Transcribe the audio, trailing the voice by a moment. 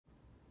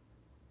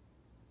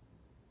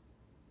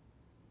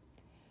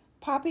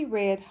Poppy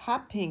red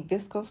hot pink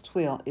viscose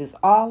twill is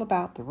all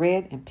about the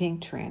red and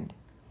pink trend.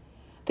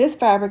 This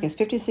fabric is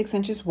 56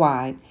 inches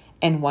wide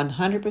and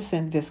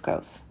 100%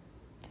 viscose.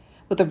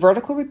 With a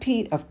vertical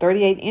repeat of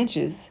 38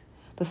 inches,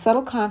 the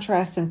subtle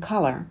contrast in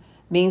color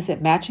means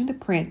that matching the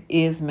print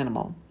is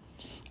minimal.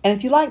 And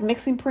if you like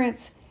mixing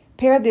prints,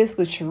 pair this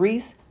with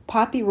Cherise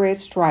Poppy Red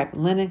Stripe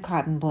Linen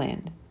Cotton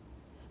Blend.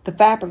 The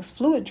fabric's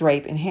fluid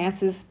drape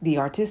enhances the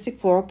artistic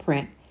floral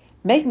print,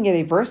 making it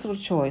a versatile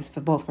choice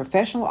for both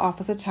professional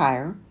office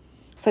attire,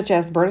 such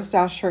as Berta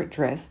Style shirt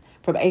dress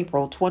from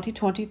April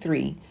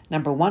 2023,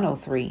 number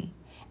 103,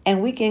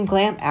 and weekend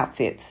glam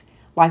outfits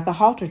like the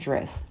halter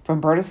dress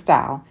from Berta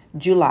Style,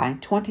 July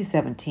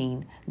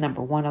 2017,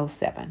 number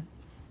 107.